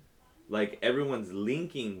 Mm-hmm. Like, everyone's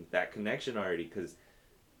linking that connection already because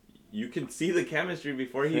you can see the chemistry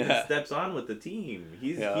before he even steps on with the team.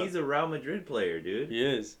 He's a Real Madrid player, dude. He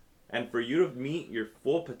is. And for you to meet your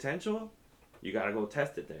full potential, you gotta go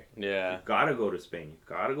test it there. Yeah. You gotta go to Spain. You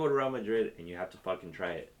gotta go to Real Madrid, and you have to fucking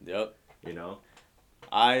try it. Yep. You know?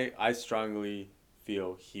 I strongly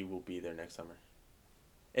feel he will be there next summer.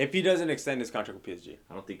 If he doesn't extend his contract with PSG.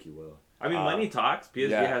 I don't think he will. I mean, money talks.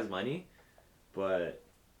 PSG has money. But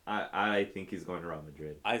I think he's going to Real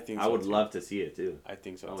Madrid. I think so, I would too. love to see it, too. I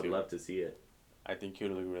think so, too. I would love to see it. I think he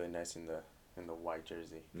would look really nice in the white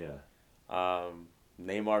jersey. Yeah.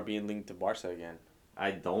 Neymar being linked to Barca again.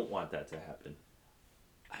 I don't want that to happen.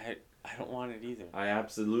 I don't want it either. I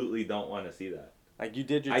absolutely don't want to see that. Like, you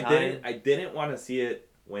did your time. I didn't want to see it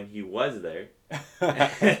when he was there.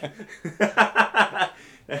 I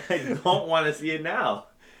don't want to see it now.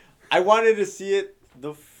 I wanted to see it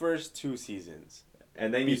the first 2 seasons.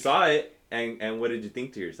 And then you saw it, and what did you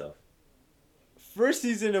think to yourself? First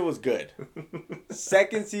season, it was good.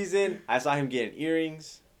 Second season, I saw him getting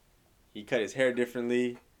earrings. He cut his hair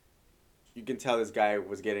differently. You can tell this guy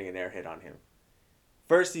was getting an airhead on him.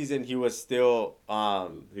 First season, he was still...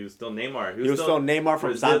 he was still Neymar. He was still Neymar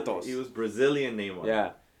from Santos. He was Brazilian Neymar.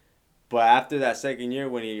 Yeah. But after that second year,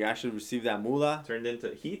 when he actually received that moolah...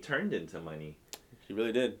 He turned into money. He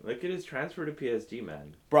really did. Look at his transfer to PSG,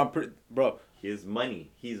 man. Bro. He's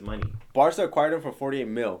money. He's money. Barca acquired him for 48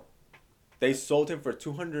 mil. They sold him for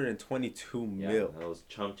 222 mil. That was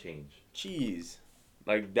chump change. Jeez.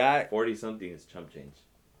 Like that. 40-something is chump change.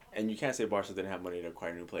 And you can't say Barca didn't have money to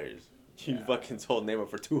acquire new players. You fucking sold Neymar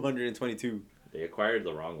for 222. They acquired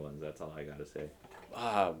the wrong ones. That's all I gotta say.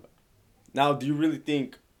 Now, do you really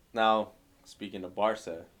think... Now, speaking of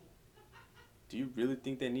Barca, do you really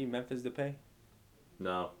think they need Memphis Depay?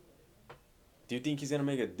 No. Do you think he's going to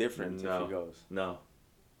make a difference if he goes? No.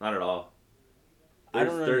 Not at all.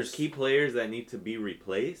 There's There's key players that need to be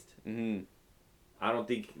replaced. Mm-hmm. I don't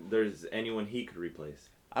think there's anyone he could replace.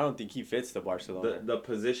 I don't think he fits the Barcelona. The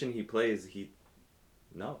position he plays,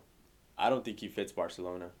 no. I don't think he fits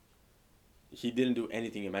Barcelona. He didn't do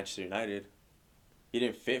anything in Manchester United. He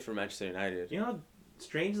didn't fit for Manchester United. You know,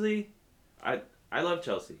 strangely, I love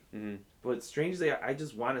Chelsea. Mm-hmm. But strangely, I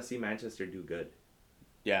just want to see Manchester do good.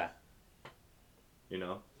 Yeah. You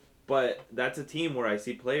know? But that's a team where I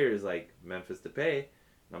see players like Memphis Depay,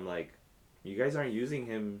 and I'm like, you guys aren't using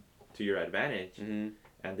him to your advantage, and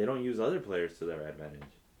they don't use other players to their advantage.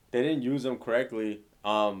 They didn't use him correctly.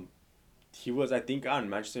 He was, I think, on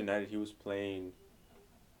Manchester United, he was playing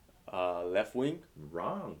left wing.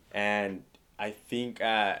 Wrong. And I think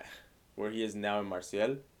at where he is now in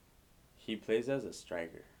Marseille, he plays as a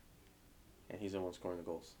striker. And he's the one scoring the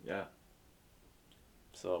goals. Yeah.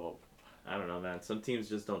 So... I don't know, man. Some teams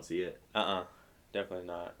just don't see it. Definitely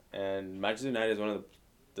not. And Manchester United is one of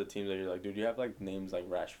the teams that you're like, dude, you have like names like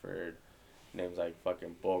Rashford, names like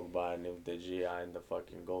fucking Pogba, names De Gea, and the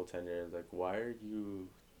fucking goaltender. It's like, why do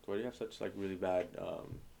you have such like really bad,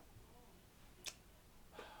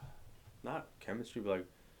 not chemistry, but like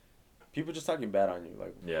people just talking bad on you.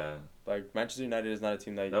 Like Manchester United is not a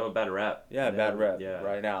team that. They have a bad rap. Yeah, bad rap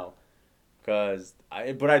right now. But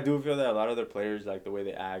I do feel that a lot of their players, like the way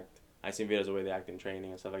they act, I seen videos of the way they act in training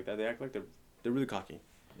and stuff like that. They act like they're really cocky.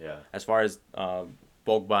 Yeah. As far as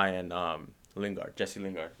Pogba and Jesse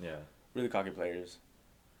Lingard. Yeah. Really cocky players.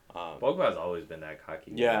 Pogba's always been that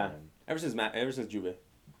cocky. Yeah. Ever since Juve.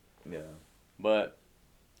 Yeah. But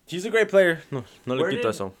he's a great player. No le quito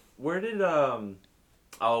eso. Where did it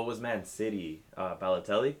was Man City,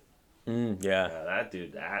 Balotelli? Yeah. That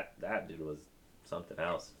dude was something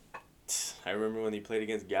else. I remember when he played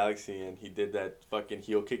against Galaxy and he did that fucking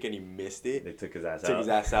heel kick and he missed it. They took his ass out. Took his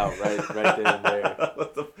ass out right then and there.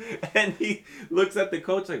 And he looks at the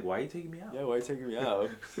coach like, "Why are you taking me out?" Yeah, why are you taking me out?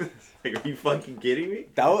 Like, are you fucking kidding me?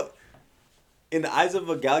 That was, in the eyes of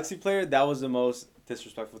a Galaxy player, that was the most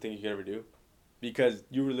disrespectful thing you could ever do, because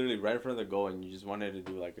you were literally right in front of the goal and you just wanted to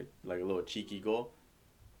do like a little cheeky goal.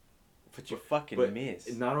 But you fucking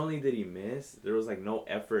missed. Not only did he miss, there was like no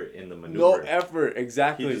effort in the maneuver. No effort,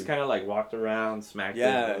 exactly. He just kind of like walked around, smacked it.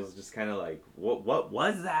 It was just kind of like, what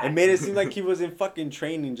was that? It made it seem like he was in fucking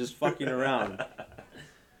training, just fucking around.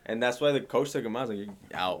 And that's why the coach took him out. Like, you're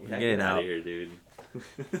out. You're getting out of here, dude.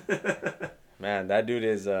 Man, that dude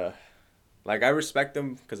is like, I respect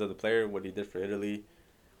him because of the player, what he did for Italy,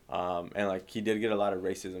 and like he did get a lot of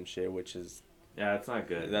racism shit, which is that's not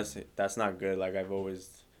good. That's not good. Like I've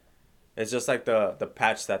always. It's just like the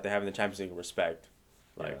patch that they have in the Champions League, respect.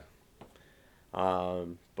 Like,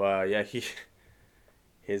 but yeah,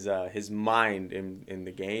 his mind in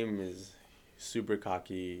the game is super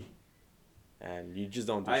cocky, and you just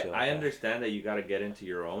don't do shit like I that. understand that you got to get into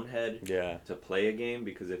your own head to play a game,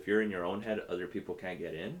 because if you're in your own head, other people can't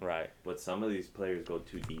get in. Right. But some of these players go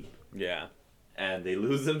too deep. Yeah. And they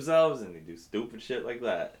lose themselves and they do stupid shit like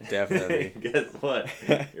that. Definitely. Guess what?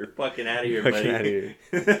 You're fucking out of here, buddy. Out of here.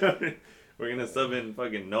 We're gonna sub in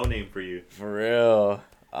fucking no name for you. For real.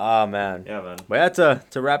 Oh man. Yeah, man. But yeah,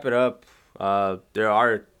 to wrap it up, there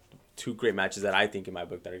are two great matches that I think in my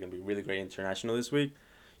book that are gonna be really great international this week.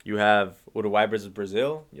 You have Uruguay versus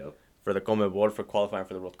Brazil. Yep. For the CONMEBOL for qualifying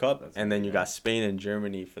for the World Cup, and then you got Spain and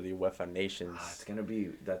Germany for the UEFA Nations. That's gonna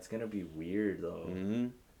be weird though,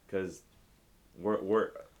 because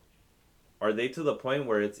Mm-hmm. are they to the point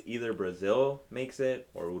where it's either Brazil makes it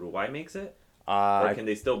or Uruguay makes it, or can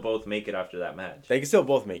they still both make it after that match? They can still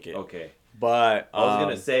both make it. Okay, but I was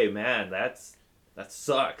gonna say, man, that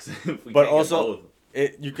sucks. But also,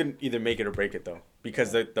 you can either make it or break it though,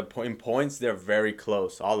 because the points they're very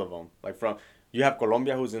close, all of them. Like you have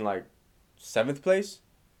Colombia, who's in like 7th place,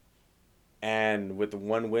 and with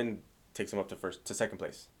one win takes them up to second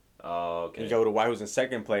place. Oh, okay. And you got Uruguay, who's in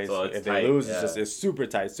 2nd place. So if tight, they lose, it's super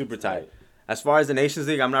tight. As far as the Nations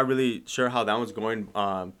League, I'm not really sure how that one's going.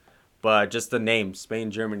 But just the name,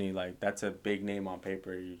 Spain, Germany, like that's a big name on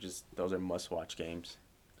paper. Those are must-watch games.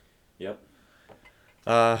 Yep.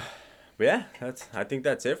 But yeah, I think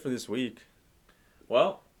that's it for this week.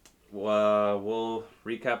 Well, we'll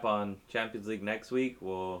recap on Champions League next week.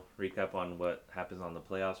 We'll recap on what happens on the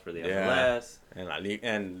playoffs for the MLS. And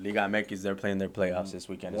Liga MX, they're playing their playoffs this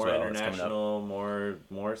weekend more as well. International, more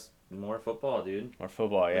football, dude. More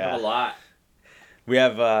football, We have a lot. We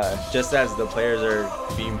have, just as the players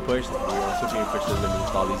are being pushed, we're also being pushed to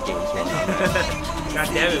limit all these games right now. God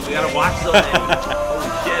damn it, we gotta watch them. Holy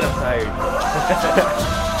shit, I'm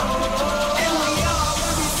tired.